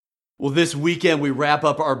Well, this weekend we wrap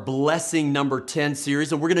up our Blessing number 10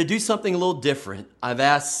 series, and we're going to do something a little different. I've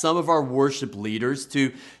asked some of our worship leaders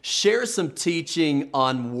to share some teaching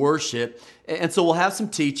on worship. And so we'll have some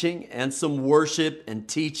teaching and some worship and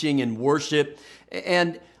teaching and worship.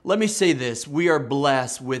 And let me say this, we are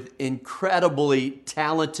blessed with incredibly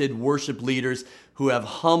talented worship leaders who have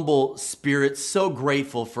humble spirits. So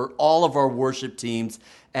grateful for all of our worship teams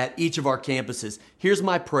at each of our campuses. Here's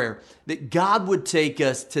my prayer, that God would take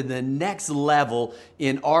us to the next level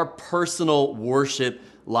in our personal worship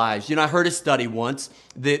lives. You know, I heard a study once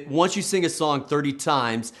that once you sing a song 30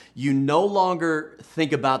 times, you no longer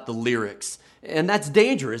think about the lyrics. And that's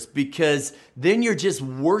dangerous because then you're just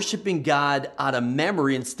worshiping God out of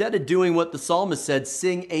memory instead of doing what the psalmist said,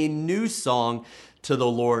 sing a new song to the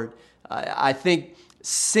Lord. I think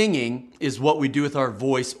singing is what we do with our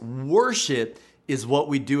voice. Worship is what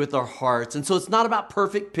we do with our hearts. And so it's not about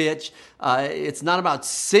perfect pitch. It's not about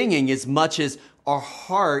singing as much as our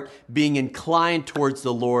heart being inclined towards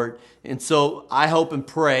the Lord. And so I hope and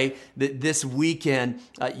pray that this weekend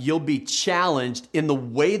you'll be challenged in the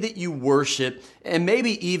way that you worship and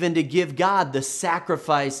maybe even to give God the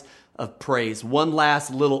sacrifice of praise. One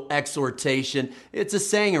last little exhortation. It's a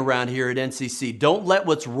saying around here at NCC. Don't let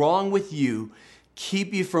what's wrong with you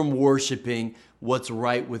keep you from worshiping what's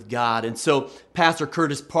right with God. And so Pastor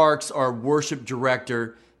Curtis Parks, our worship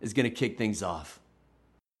director, is going to kick things off.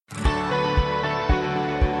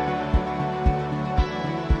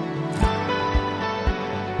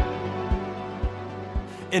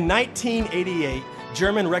 In 1988,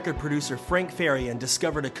 German record producer Frank Farian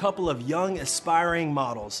discovered a couple of young, aspiring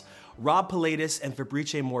models, Rob Pilatus and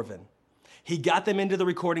Fabrice Morvan. He got them into the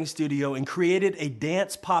recording studio and created a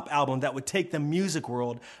dance pop album that would take the music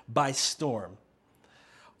world by storm.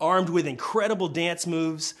 Armed with incredible dance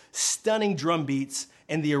moves, stunning drum beats,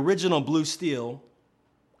 and the original Blue Steel,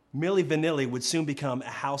 Milli Vanilli would soon become a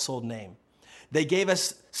household name. They gave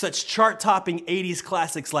us such chart-topping 80s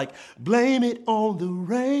classics like Blame It on the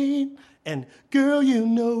Rain and Girl, You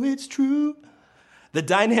Know It's True. The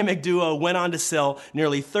dynamic duo went on to sell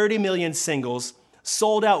nearly 30 million singles,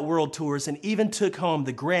 sold out world tours, and even took home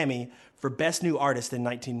the Grammy for Best New Artist in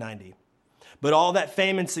 1990. But all that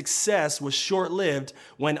fame and success was short-lived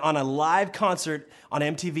when on a live concert on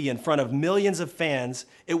MTV in front of millions of fans,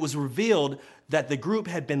 it was revealed that the group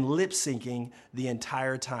had been lip-syncing the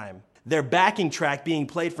entire time. Their backing track being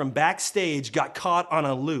played from backstage got caught on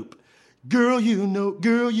a loop. Girl, you know,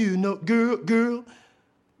 girl, you know, girl, girl.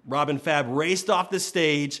 Rob and Fab raced off the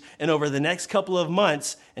stage, and over the next couple of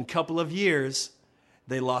months and couple of years,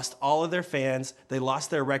 they lost all of their fans, they lost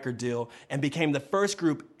their record deal, and became the first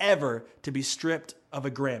group ever to be stripped of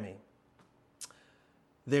a Grammy.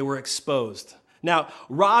 They were exposed. Now,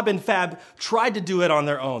 Rob and Fab tried to do it on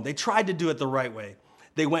their own. They tried to do it the right way.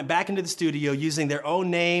 They went back into the studio using their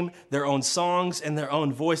own name, their own songs, and their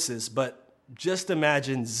own voices, but just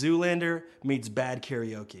imagine Zoolander meets Bad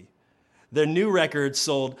Karaoke. Their new record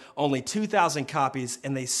sold only 2,000 copies,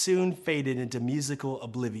 and they soon faded into musical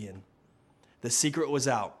oblivion. The secret was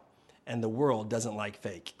out, and the world doesn't like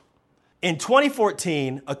fake. In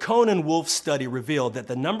 2014, a Cohn & Wolfe study revealed that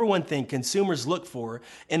the number one thing consumers look for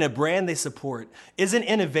in a brand they support isn't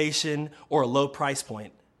innovation or a low price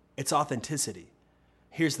point, it's authenticity.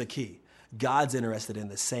 Here's the key. God's interested in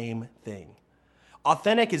the same thing.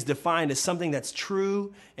 Authentic is defined as something that's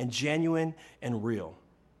true and genuine and real.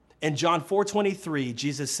 In John 4:23,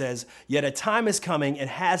 Jesus says, "Yet a time is coming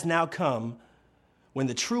and has now come when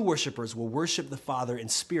the true worshipers will worship the Father in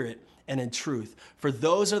spirit and in truth, for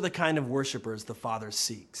those are the kind of worshipers the Father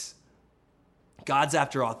seeks." God's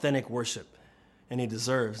after authentic worship, and he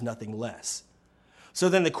deserves nothing less. So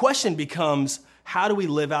then the question becomes, how do we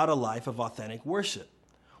live out a life of authentic worship?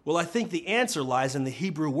 Well, I think the answer lies in the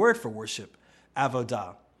Hebrew word for worship,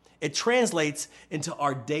 avodah. It translates into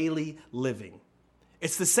our daily living.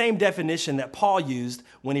 It's the same definition that Paul used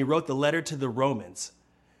when he wrote the letter to the Romans.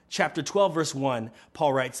 Chapter 12, verse 1,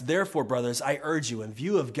 Paul writes, "Therefore, brothers, I urge you, in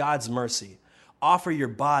view of God's mercy, offer your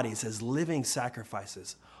bodies as living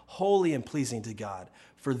sacrifices, holy and pleasing to God,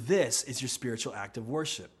 for this is your spiritual act of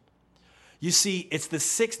worship." You see, it's the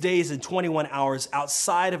 6 days and 21 hours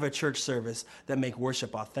outside of a church service that make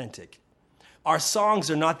worship authentic. Our songs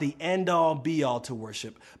are not the end-all, be-all to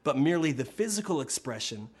worship, but merely the physical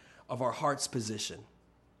expression of our heart's position.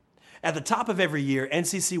 At the top of every year,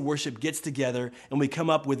 NCC Worship gets together and we come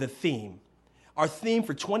up with a theme. Our theme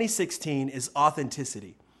for 2016 is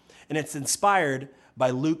authenticity, and it's inspired by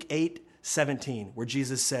Luke 8:17, where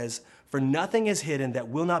Jesus says, "For nothing is hidden that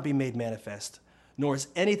will not be made manifest, nor is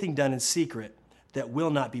anything done in secret that will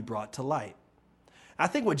not be brought to light." I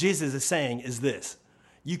think what Jesus is saying is this: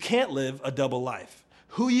 You can't live a double life.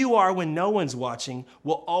 Who you are when no one's watching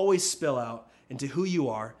will always spill out into who you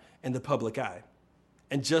are in the public eye.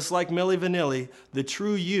 And just like Milli Vanilli, the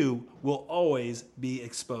true you will always be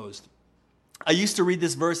exposed. I used to read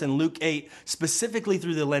this verse in Luke 8 specifically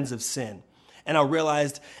through the lens of sin. And I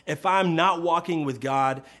realized if I'm not walking with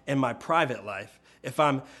God in my private life, if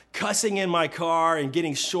I'm cussing in my car and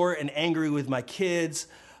getting short and angry with my kids,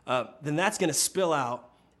 then that's going to spill out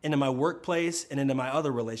into my workplace and into my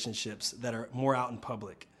other relationships that are more out in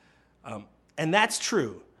public. And that's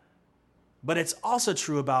true. But it's also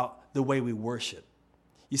true about the way we worship.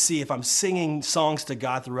 You see, if I'm singing songs to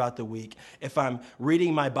God throughout the week, if I'm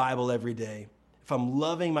reading my Bible every day, if I'm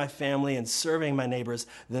loving my family and serving my neighbors,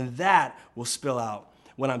 then that will spill out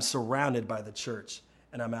when I'm surrounded by the church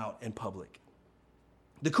and I'm out in public.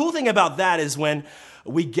 The cool thing about that is when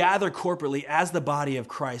we gather corporately as the body of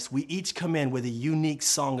Christ, we each come in with a unique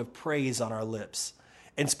song of praise on our lips,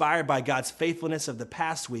 inspired by God's faithfulness of the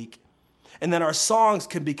past week. And then our songs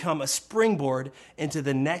can become a springboard into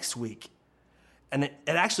the next week. And it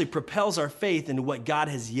actually propels our faith into what God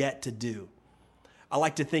has yet to do. I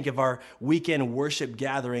like to think of our weekend worship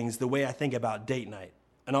gatherings the way I think about date night.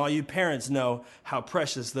 And all you parents know how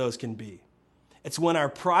precious those can be. It's when our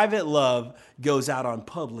private love goes out on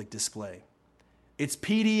public display. It's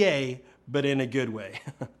PDA, but in a good way.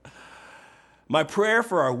 My prayer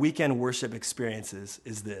for our weekend worship experiences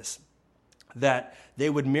is this: that they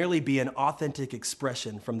would merely be an authentic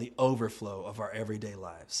expression from the overflow of our everyday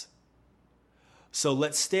lives. So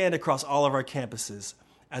let's stand across all of our campuses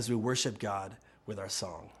as we worship God with our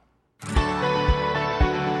song.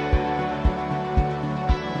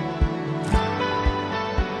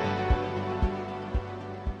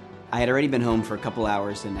 I had already been home for a couple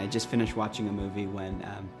hours, and I just finished watching a movie when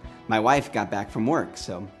my wife got back from work.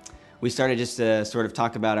 So we started just to sort of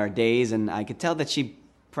talk about our days, and I could tell that she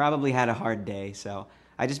probably had a hard day. So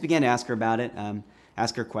I just began to ask her about it,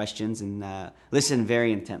 ask her questions, and listen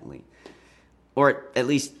very intently. Or at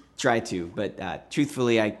least try to, but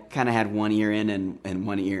truthfully, I kind of had one ear in and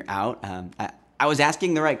one ear out. I was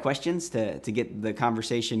asking the right questions to get the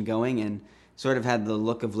conversation going and sort of had the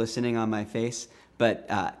look of listening on my face. But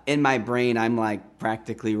in my brain, I'm like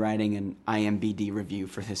practically writing an IMDb review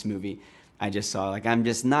for this movie I just saw. Like, I'm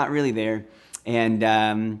just not really there.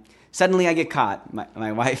 And suddenly I get caught.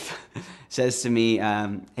 My wife says to me,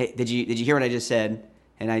 hey, did you hear what I just said?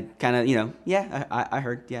 And I kind of, yeah, I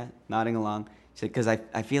heard, yeah, nodding along. She said, because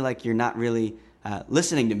I feel like you're not really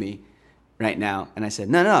listening to me right now. And I said,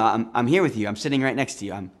 no, I'm here with you. I'm sitting right next to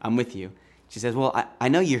you. I'm with you. She says, well, I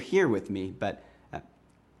know you're here with me, but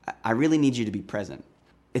I really need you to be present.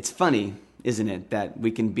 It's funny, isn't it, that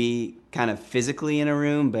we can be kind of physically in a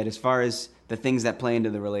room, but as far as the things that play into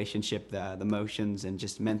the relationship, the emotions, and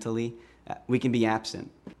just mentally, we can be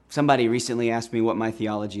absent. Somebody recently asked me what my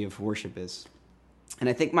theology of worship is. And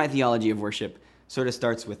I think my theology of worship sort of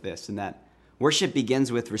starts with this, in that worship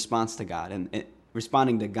begins with response to God and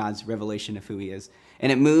responding to God's revelation of who he is.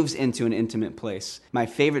 And it moves into an intimate place. My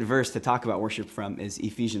favorite verse to talk about worship from is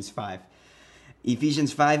Ephesians 5.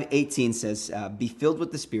 Ephesians 5:18 says, be filled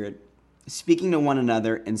with the Spirit, speaking to one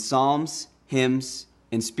another in psalms, hymns,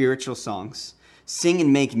 and spiritual songs. Sing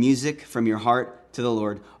and make music from your heart to the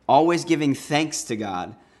Lord, always giving thanks to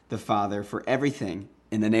God the Father for everything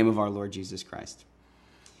in the name of our Lord Jesus Christ.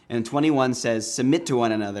 And 21 says, submit to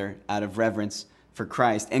one another out of reverence for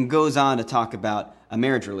Christ, and goes on to talk about a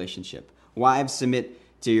marriage relationship. Wives,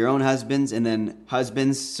 submit to your own husbands, and then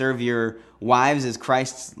husbands, serve your wives as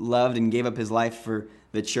Christ loved and gave up his life for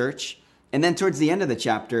the church. And then towards the end of the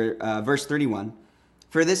chapter, verse 31,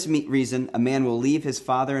 for this reason, a man will leave his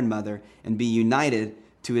father and mother and be united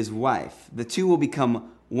to his wife. The two will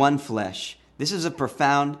become one flesh. This is a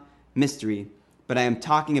profound mystery, but I am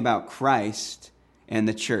talking about Christ and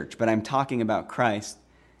the church.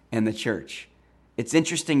 It's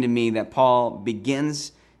interesting to me that Paul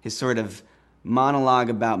begins his sort of monologue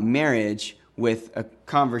about marriage with a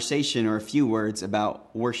conversation or a few words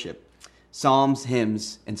about worship. Psalms,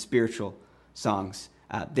 hymns, and spiritual songs.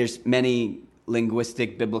 There's many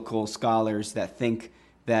linguistic biblical scholars that think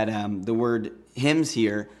that the word hymns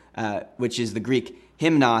here, which is the Greek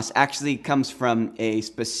hymnos, actually comes from a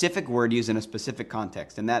specific word used in a specific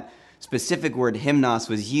context. And that specific word hymnos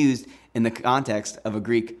was used in the context of a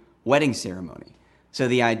Greek wedding ceremony. So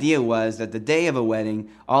the idea was that the day of a wedding,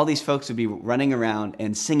 all these folks would be running around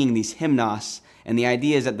and singing these hymnos. And the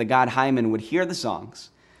idea is that the God Hymen would hear the songs,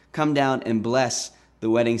 come down and bless the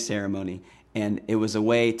wedding ceremony. And it was a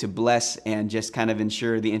way to bless and just kind of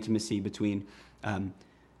ensure the intimacy between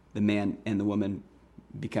the man and the woman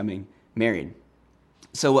becoming married.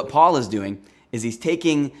 So what Paul is doing is he's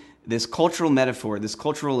taking this cultural metaphor, this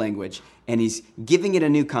cultural language, and he's giving it a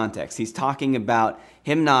new context. He's talking about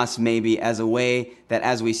hymnos maybe as a way that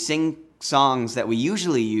as we sing songs that we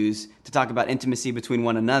usually use to talk about intimacy between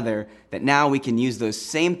one another, that now we can use those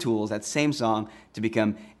same tools, that same song, to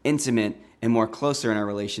become intimate and more closer in our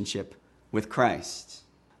relationship with Christ.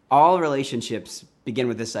 All relationships begin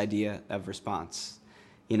with this idea of response.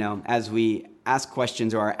 You know, as we ask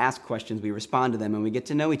questions or are asked questions, we respond to them and we get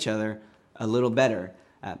to know each other a little better.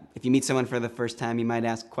 If you meet someone for the first time, you might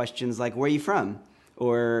ask questions like, where are you from?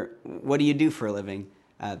 Or what do you do for a living?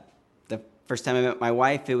 The first time I met my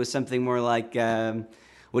wife, it was something more like,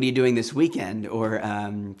 what are you doing this weekend? Or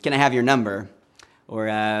can I have your number? Or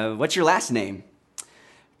what's your last name?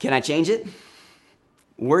 Can I change it?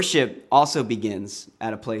 Worship also begins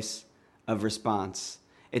at a place of response.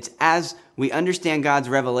 It's as we understand God's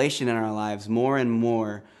revelation in our lives more and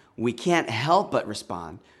more, we can't help but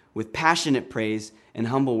respond with passionate praise and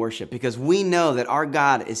humble worship, because we know that our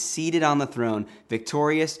God is seated on the throne,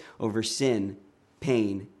 victorious over sin,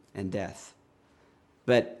 pain, and death.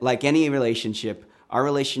 But like any relationship, our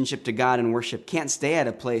relationship to God and worship can't stay at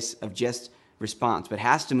a place of just response, but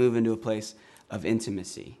has to move into a place of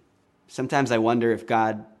intimacy. Sometimes I wonder if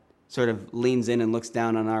God sort of leans in and looks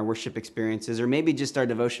down on our worship experiences, or maybe just our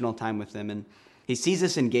devotional time with Him, and He sees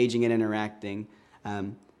us engaging and interacting,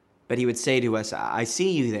 but He would say to us, I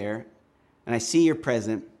see you there, and I see you're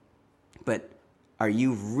present, but are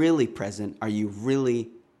you really present? Are you really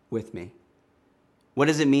with me? What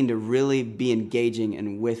does it mean to really be engaging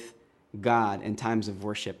and with God in times of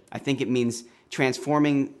worship? I think it means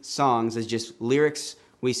transforming songs as just lyrics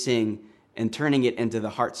we sing and turning it into the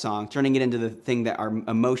heart song, turning it into the thing that our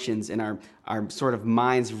emotions and our sort of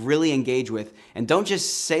minds really engage with. And don't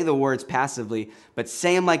just say the words passively, but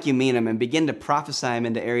say them like you mean them and begin to prophesy them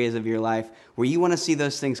into areas of your life where you want to see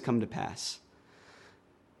those things come to pass.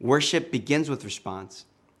 Worship begins with response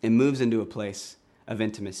and moves into a place of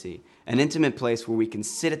intimacy, an intimate place where we can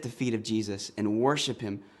sit at the feet of Jesus and worship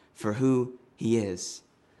Him for who He is.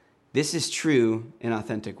 This is true in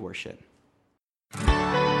authentic worship.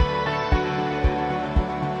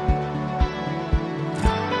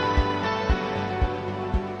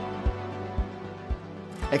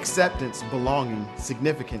 Acceptance, belonging,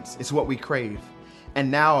 significance is what we crave, and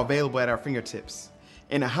now available at our fingertips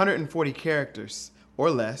in 140 characters or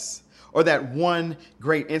less, or that one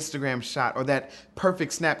great Instagram shot, or that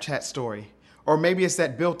perfect Snapchat story, or maybe it's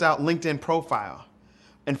that built-out LinkedIn profile,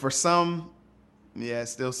 and for some,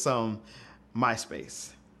 still some,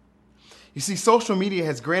 MySpace. You see, social media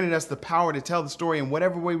has granted us the power to tell the story in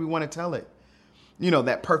whatever way we want to tell it. You know,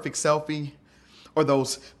 that perfect selfie, or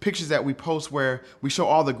those pictures that we post where we show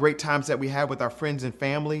all the great times that we had with our friends and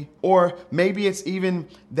family. Or maybe it's even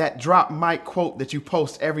that drop mic quote that you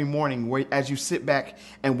post every morning where as you sit back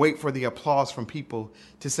and wait for the applause from people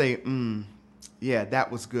to say, yeah,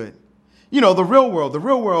 that was good. You know, the real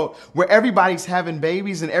world where everybody's having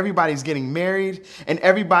babies and everybody's getting married and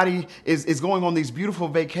everybody is going on these beautiful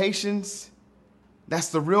vacations. That's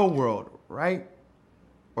the real world, right?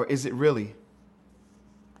 Or is it really?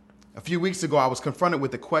 A few weeks ago, I was confronted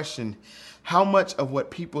with the question, how much of what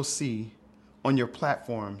people see on your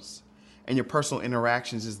platforms and your personal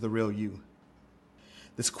interactions is the real you?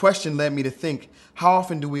 This question led me to think, how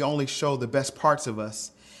often do we only show the best parts of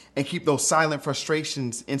us and keep those silent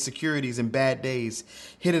frustrations, insecurities, and bad days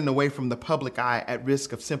hidden away from the public eye at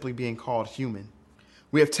risk of simply being called human?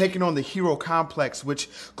 We have taken on the hero complex, which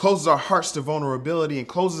closes our hearts to vulnerability and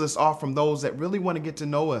closes us off from those that really want to get to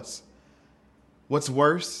know us. What's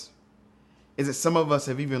worse is that some of us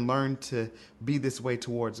have even learned to be this way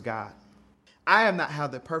towards God. I have not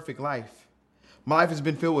had the perfect life. My life has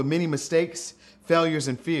been filled with many mistakes, failures,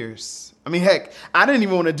 and fears. I mean, heck, I didn't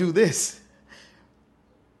even want to do this.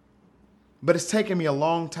 But it's taken me a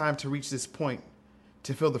long time to reach this point,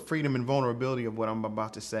 to feel the freedom and vulnerability of what I'm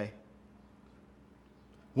about to say.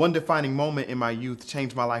 One defining moment in my youth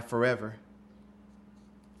changed my life forever.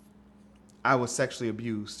 I was sexually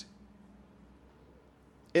abused.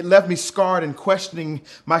 It left me scarred and questioning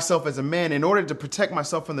myself as a man. In order to protect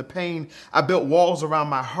myself from the pain, I built walls around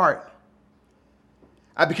my heart.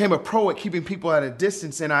 I became a pro at keeping people at a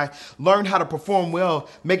distance, and I learned how to perform well,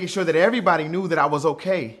 making sure that everybody knew that I was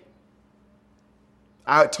okay.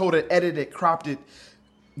 I told an edited, cropped it,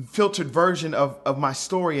 filtered version of my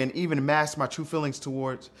story and even masked my true feelings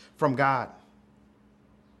from God.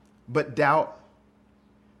 But doubt,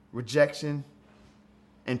 rejection,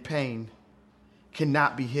 and pain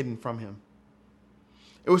cannot be hidden from Him.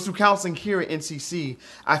 It was through counseling here at NCC,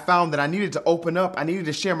 I found that I needed to open up. I needed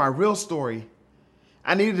to share my real story.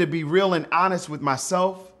 I needed to be real and honest with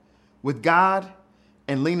myself, with God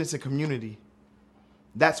and lean into community,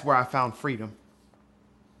 that's where I found freedom.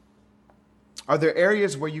 Are there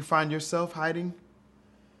areas where you find yourself hiding,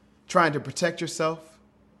 trying to protect yourself?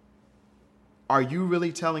 Are you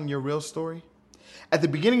really telling your real story? At the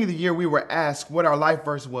beginning of the year, we were asked what our life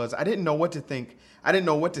verse was. I didn't know what to think. I didn't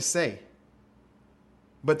know what to say.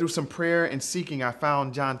 But through some prayer and seeking, I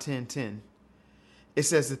found John 10:10. It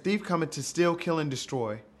says, "The thief cometh to steal, kill, and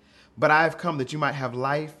destroy, but I have come that you might have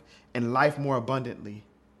life and life more abundantly."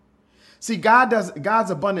 See,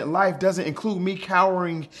 God's abundant life doesn't include me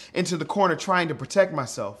cowering into the corner trying to protect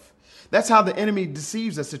myself. That's how the enemy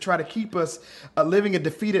deceives us, to try to keep us living a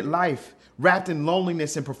defeated life, wrapped in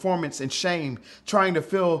loneliness and performance and shame, trying to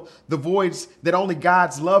fill the voids that only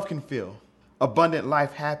God's love can fill. Abundant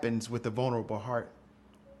life happens with a vulnerable heart.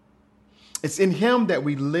 It's in him that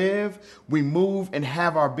we live, we move, and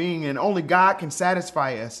have our being, and only God can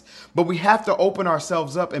satisfy us. But we have to open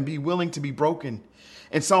ourselves up and be willing to be broken.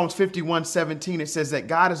 In Psalms 51:17, it says that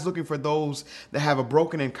God is looking for those that have a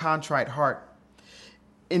broken and contrite heart.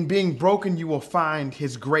 In being broken, you will find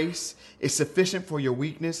his grace is sufficient for your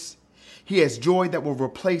weakness. He has joy that will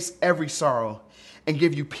replace every sorrow and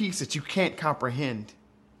give you peace that you can't comprehend.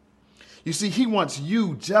 You see, he wants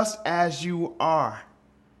you just as you are.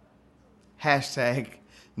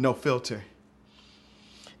 #no filter.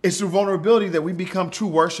 It's through vulnerability that we become true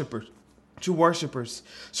worshipers,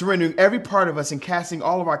 surrendering every part of us and casting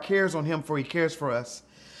all of our cares on him, for he cares for us,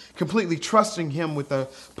 completely trusting him with a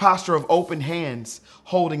posture of open hands,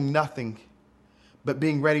 holding nothing, but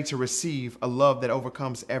being ready to receive a love that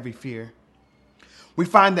overcomes every fear. We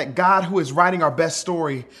find that God, who is writing our best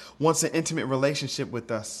story, wants an intimate relationship with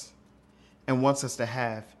us and wants us to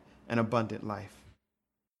have an abundant life.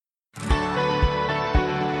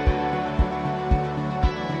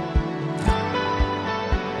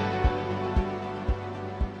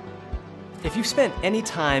 If you've spent any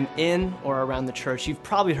time in or around the church, you've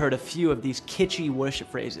probably heard a few of these kitschy worship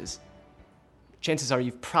phrases. Chances are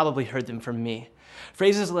you've probably heard them from me.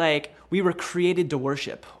 Phrases like, "we were created to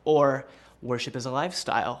worship," or "worship is a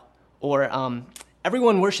lifestyle," or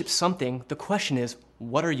 "everyone worships something. The question is,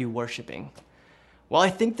 what are you worshiping?" While I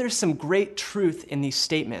think there's some great truth in these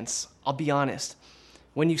statements, I'll be honest,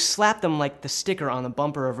 when you slap them like the sticker on the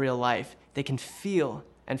bumper of real life, they can feel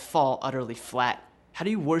and fall utterly flat. How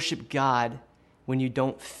do you worship God when you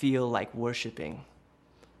don't feel like worshiping?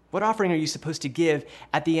 What offering are you supposed to give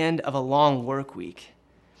at the end of a long work week?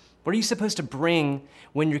 What are you supposed to bring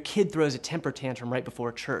when your kid throws a temper tantrum right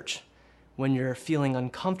before church? When you're feeling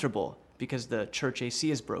uncomfortable because the church AC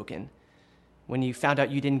is broken? When you found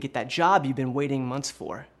out you didn't get that job you've been waiting months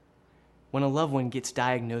for? When a loved one gets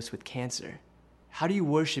diagnosed with cancer? How do you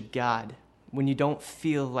worship God when you don't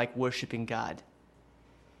feel like worshiping God?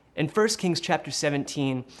 In 1 Kings chapter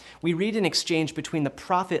 17, we read an exchange between the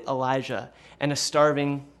prophet Elijah and a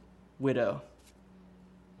starving widow.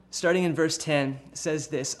 Starting in verse 10, it says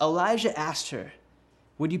this, "Elijah asked her,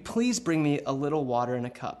 'Would you please bring me a little water in a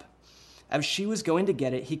cup?' As she was going to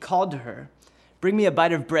get it, he called to her, 'Bring me a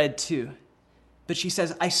bite of bread too.' But she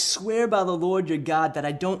says, 'I swear by the Lord your God that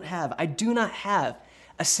I do not have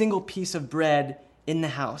a single piece of bread in the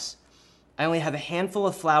house. I only have a handful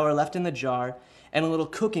of flour left in the jar and a little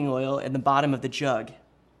cooking oil in the bottom of the jug.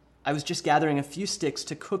 I was just gathering a few sticks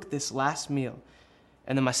to cook this last meal,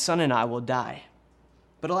 and then my son and I will die.'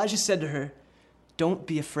 But Elijah said to her, 'Don't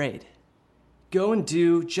be afraid. Go and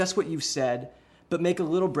do just what you've said, but make a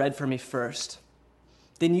little bread for me first.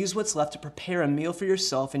 Then use what's left to prepare a meal for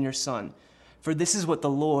yourself and your son. For this is what the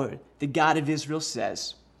Lord, the God of Israel,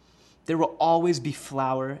 says. There will always be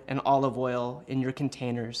flour and olive oil in your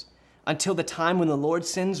containers until the time when the Lord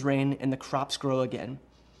sends rain and the crops grow again.'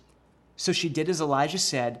 So she did as Elijah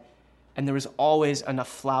said, and there was always enough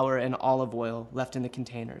flour and olive oil left in the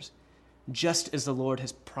containers, just as the Lord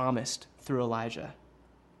has promised through Elijah."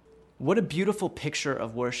 What a beautiful picture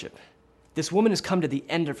of worship. This woman has come to the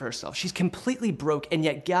end of herself. She's completely broke, and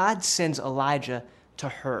yet God sends Elijah to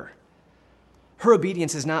her. Her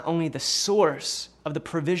obedience is not only the source of the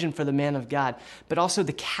provision for the man of God, but also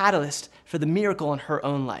the catalyst for the miracle in her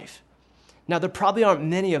own life. Now, there probably aren't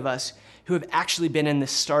many of us who have actually been in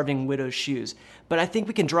this starving widow's shoes, but I think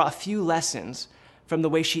we can draw a few lessons from the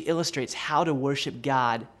way she illustrates how to worship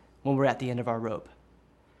God when we're at the end of our rope.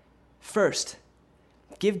 First,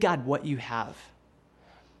 give God what you have.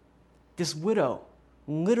 This widow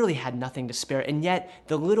literally had nothing to spare, and yet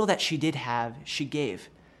the little that she did have, she gave.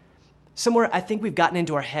 Somewhere, I think we've gotten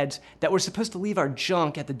into our heads that we're supposed to leave our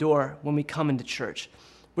junk at the door when we come into church.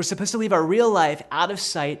 We're supposed to leave our real life out of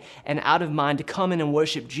sight and out of mind to come in and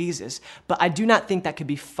worship Jesus, but I do not think that could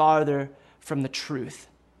be farther from the truth.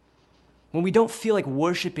 when we don't feel like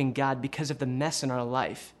worshiping God because of the mess in our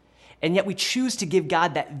life, and yet we choose to give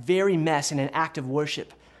God that very mess in an act of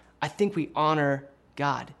worship, I think we honor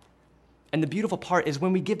God. And the beautiful part is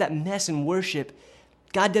when we give that mess in worship,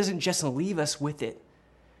 God doesn't just leave us with it.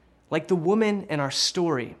 Like the woman in our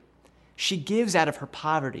story, she gives out of her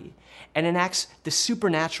poverty and enacts the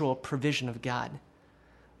supernatural provision of God.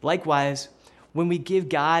 Likewise, when we give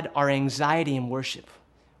God our anxiety in worship,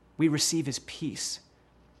 we receive his peace.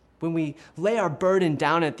 When we lay our burden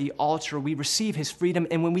down at the altar, we receive his freedom.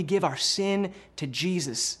 And when we give our sin to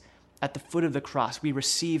Jesus at the foot of the cross, we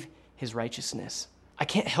receive his righteousness. I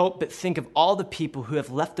can't help but think of all the people who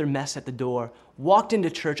have left their mess at the door, walked into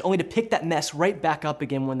church only to pick that mess right back up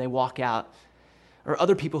again when they walk out. Or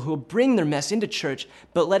other people who will bring their mess into church,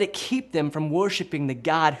 but let it keep them from worshiping the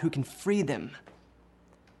God who can free them.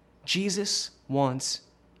 Jesus wants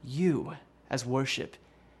you as worship.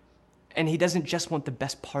 And he doesn't just want the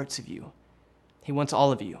best parts of you. He wants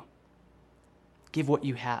all of you. Give what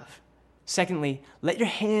you have. Secondly, let your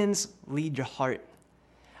hands lead your heart.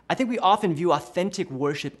 I think we often view authentic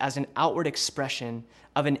worship as an outward expression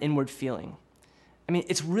of an inward feeling. I mean,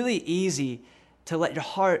 it's really easy to let your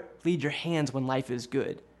heart lead your hands when life is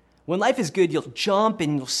good. When life is good, you'll jump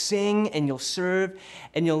and you'll sing and you'll serve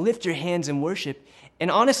and you'll lift your hands in worship.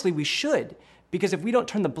 And honestly, we should, because if we don't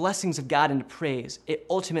turn the blessings of God into praise, it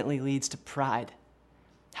ultimately leads to pride.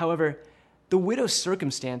 However, the widow's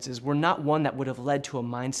circumstances were not one that would have led to a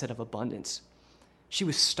mindset of abundance. She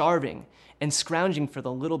was starving and scrounging for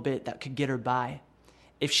the little bit that could get her by.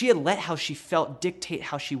 If she had let how she felt dictate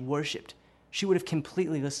how she worshiped, she would have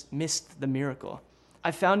completely missed the miracle.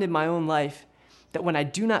 I found in my own life that when I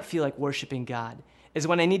do not feel like worshiping God is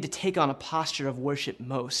when I need to take on a posture of worship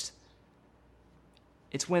most.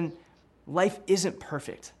 It's when life isn't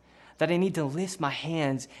perfect that I need to lift my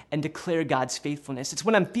hands and declare God's faithfulness. It's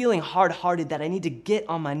when I'm feeling hard-hearted that I need to get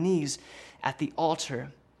on my knees at the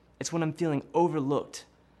altar. It's when I'm feeling overlooked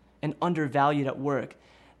and undervalued at work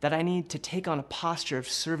that I need to take on a posture of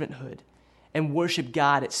servanthood and worship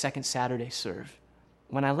God at Second Saturday Serve.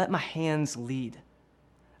 When I let my hands lead,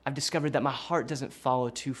 I've discovered that my heart doesn't follow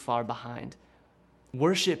too far behind.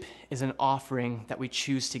 Worship is an offering that we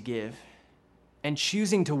choose to give. And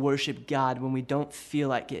choosing to worship God when we don't feel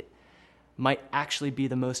like it might actually be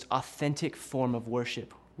the most authentic form of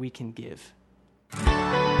worship we can give.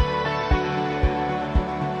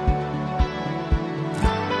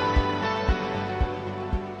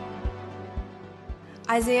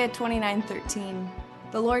 Isaiah 29:13.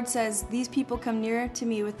 The Lord says, "These people come near to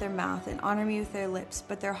me with their mouth and honor me with their lips,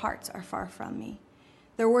 but their hearts are far from me.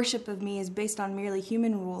 Their worship of me is based on merely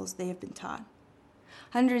human rules they have been taught."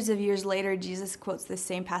 Hundreds of years later, Jesus quotes this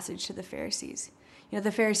same passage to the Pharisees. You know,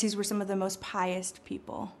 the Pharisees were some of the most pious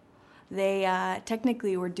people. They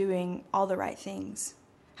technically were doing all the right things.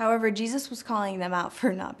 However, Jesus was calling them out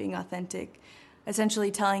for not being authentic,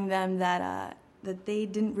 essentially telling them that they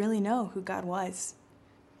didn't really know who God was.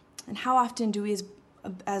 And how often do we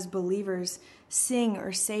as believers sing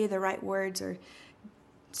or say the right words or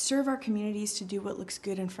serve our communities to do what looks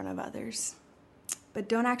good in front of others, but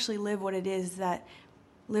don't actually live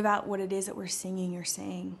out what it is that we're singing or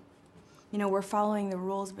saying? You know, we're following the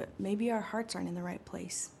rules, but maybe our hearts aren't in the right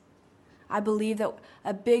place. I believe that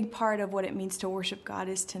a big part of what it means to worship God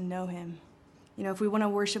is to know him. You know, if we want to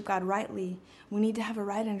worship God rightly, we need to have a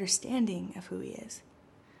right understanding of who he is.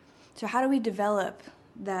 So how do we develop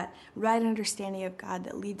that right understanding of God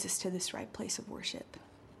that leads us to this right place of worship?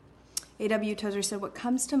 A.W. Tozer said, "What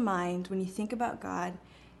comes to mind when you think about God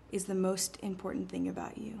is the most important thing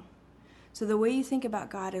about you." So the way you think about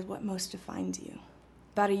God is what most defines you.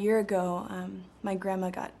 About a year ago, my grandma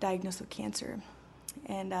got diagnosed with cancer,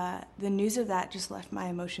 and the news of that just left my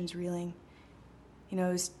emotions reeling. You know,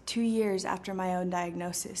 it was 2 years after my own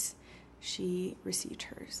diagnosis, she received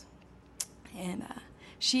hers. And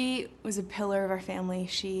she was a pillar of our family.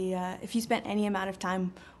 She, if you spent any amount of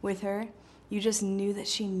time with her, you just knew that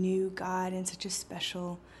she knew God in such a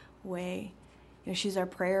special way. You know, she's our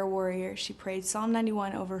prayer warrior. She prayed Psalm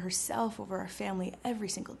 91 over herself, over our family every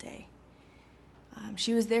single day.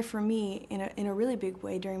 She was there for me in a really big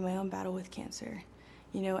way during my own battle with cancer.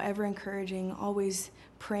 You know, ever encouraging, always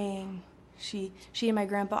praying. She and my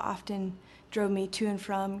grandpa often drove me to and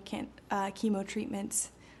from chemo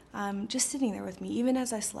treatments, just sitting there with me, even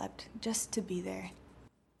as I slept, just to be there.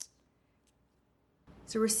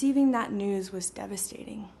 So receiving that news was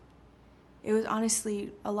devastating. It was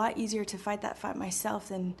honestly a lot easier to fight that fight myself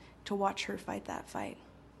than to watch her fight that fight.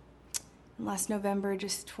 And last November,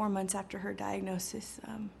 just 4 months after her diagnosis,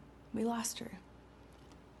 we lost her.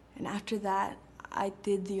 And after that, I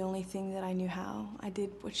did the only thing that I knew how. I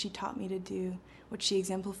did what she taught me to do, what she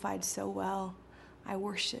exemplified so well. I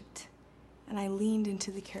worshiped, and I leaned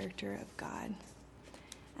into the character of God.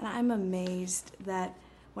 And I'm amazed that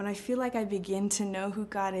when I feel like I begin to know who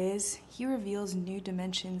God is, he reveals new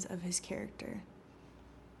dimensions of his character.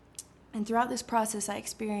 And throughout this process, I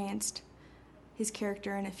experienced his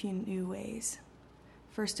character in a few new ways.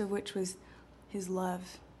 First of which was his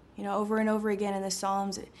love. Over and over again in the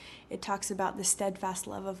Psalms, it talks about the steadfast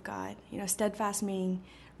love of God. Steadfast meaning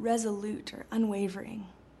resolute or unwavering.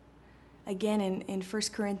 Again, in 1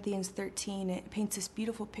 Corinthians 13, it paints this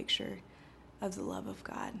beautiful picture of the love of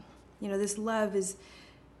God. This love is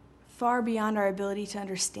far beyond our ability to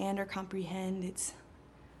understand or comprehend. It's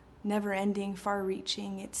never-ending,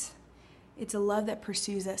 far-reaching. It's a love that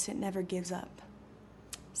pursues us. It never gives up.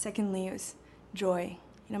 Secondly, it was joy.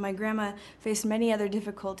 My grandma faced many other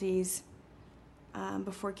difficulties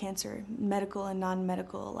before cancer, medical and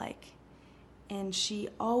non-medical alike. And she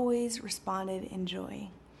always responded in joy.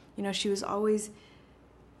 She was always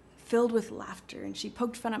filled with laughter, and she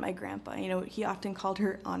poked fun at my grandpa. He often called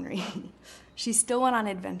her Henri. She still went on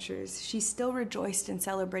adventures. She still rejoiced and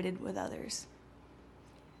celebrated with others.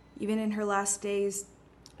 Even in her last days,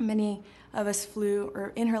 many of us flew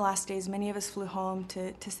home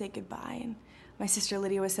to say goodbye. And my sister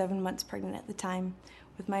Lydia was 7 months pregnant at the time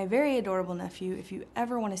with my very adorable nephew. If you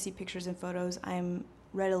ever want to see pictures and photos, I'm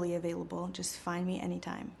readily available. Just find me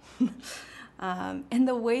anytime. And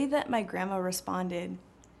the way that my grandma responded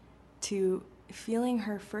to feeling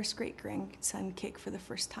her first great-grandson kick for the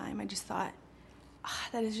first time, I just thought,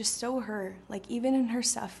 that is just so her. Like, even in her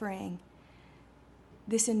suffering,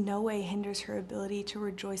 this in no way hinders her ability to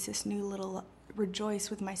rejoice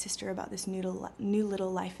with my sister about this new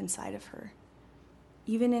little life inside of her.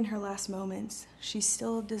 Even in her last moments, she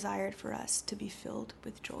still desired for us to be filled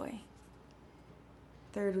with joy.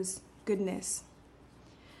 Third was goodness.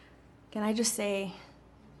 Can I just say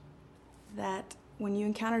that when you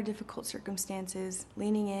encounter difficult circumstances,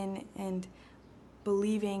 leaning in and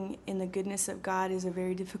believing in the goodness of God is a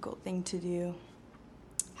very difficult thing to do.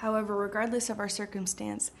 However, regardless of our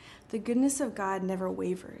circumstance, the goodness of God never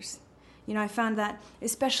wavers. I found that,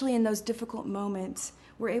 especially in those difficult moments,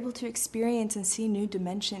 we're able to experience and see new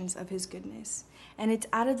dimensions of his goodness. And it's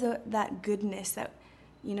out of that goodness that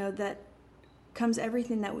comes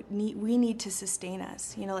everything that we need to sustain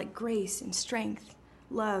us, like grace and strength,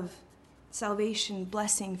 love, salvation,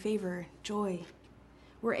 blessing, favor, joy.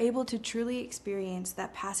 We're able to truly experience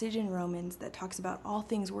that passage in Romans that talks about all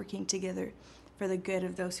things working together for the good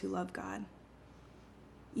of those who love God.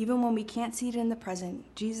 Even when we can't see it in the present,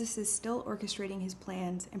 Jesus is still orchestrating his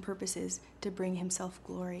plans and purposes to bring himself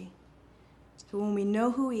glory. So when we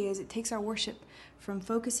know who he is, it takes our worship from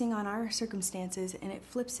focusing on our circumstances and it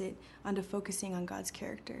flips it onto focusing on God's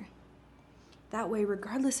character. That way,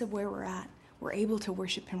 regardless of where we're at, we're able to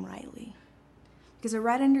worship him rightly. Because a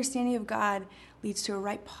right understanding of God leads to a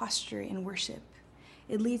right posture in worship.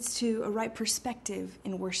 It leads to a right perspective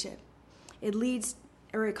in worship.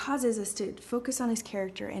 It causes us to focus on his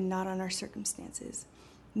character and not on our circumstances.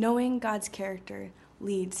 Knowing God's character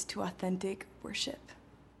leads to authentic worship.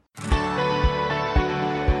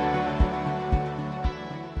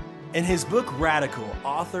 In his book, Radical,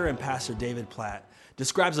 author and pastor David Platt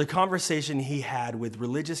describes a conversation he had with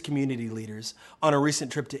religious community leaders on a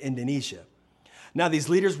recent trip to Indonesia. Now, these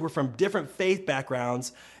leaders were from different faith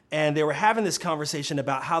backgrounds, and they were having this conversation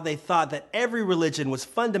about how they thought that every religion was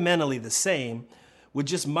fundamentally the same, with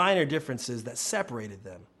just minor differences that separated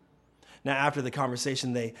them. Now, after the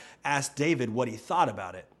conversation, they asked David what he thought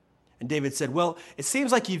about it. And David said, well, it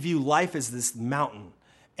seems like you view life as this mountain,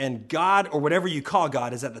 and God, or whatever you call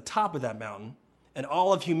God, is at the top of that mountain, and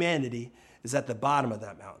all of humanity is at the bottom of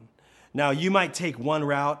that mountain. Now, you might take one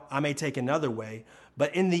route, I may take another way,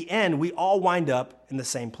 but in the end, we all wind up in the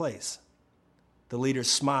same place. The leaders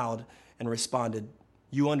smiled and responded,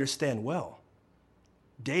 you understand well.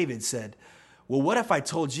 David said, well, what if I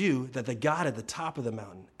told you that the God at the top of the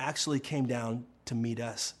mountain actually came down to meet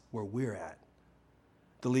us where we're at?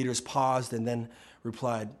 The leaders paused and then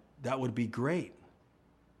replied, that would be great.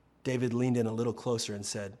 David leaned in a little closer and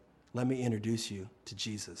said, let me introduce you to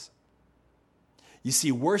Jesus. You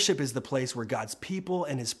see, worship is the place where God's people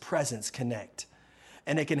and his presence connect.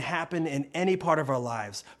 And it can happen in any part of our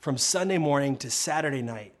lives, from Sunday morning to Saturday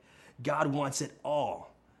night. God wants it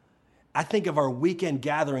all. I think of our weekend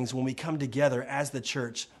gatherings when we come together as the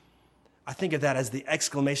church. I think of that as the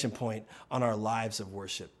exclamation point on our lives of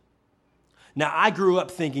worship. Now, I grew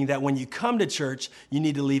up thinking that when you come to church, you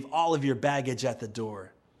need to leave all of your baggage at the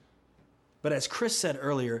door. But as Chris said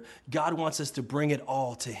earlier, God wants us to bring it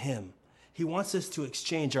all to him. He wants us to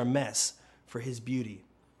exchange our mess for his beauty.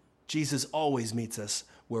 Jesus always meets us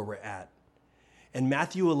where we're at. In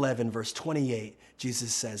Matthew 11, verse 28,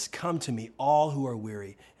 Jesus says, "Come to me, all who are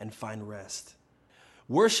weary, and find rest."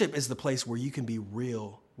 Worship is the place where you can be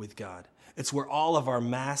real with God. It's where all of our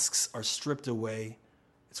masks are stripped away.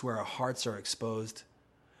 It's where our hearts are exposed.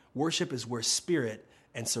 Worship is where spirit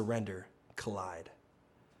and surrender collide.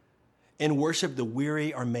 In worship, the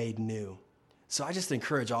weary are made new. So I just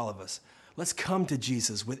encourage all of us, let's come to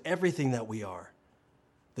Jesus with everything that we are,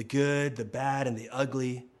 the good, the bad, and the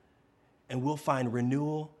ugly, and we'll find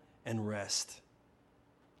renewal and rest.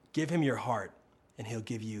 Give him your heart, and he'll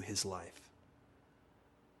give you his life.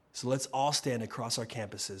 So let's all stand across our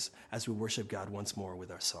campuses as we worship God once more with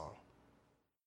our song.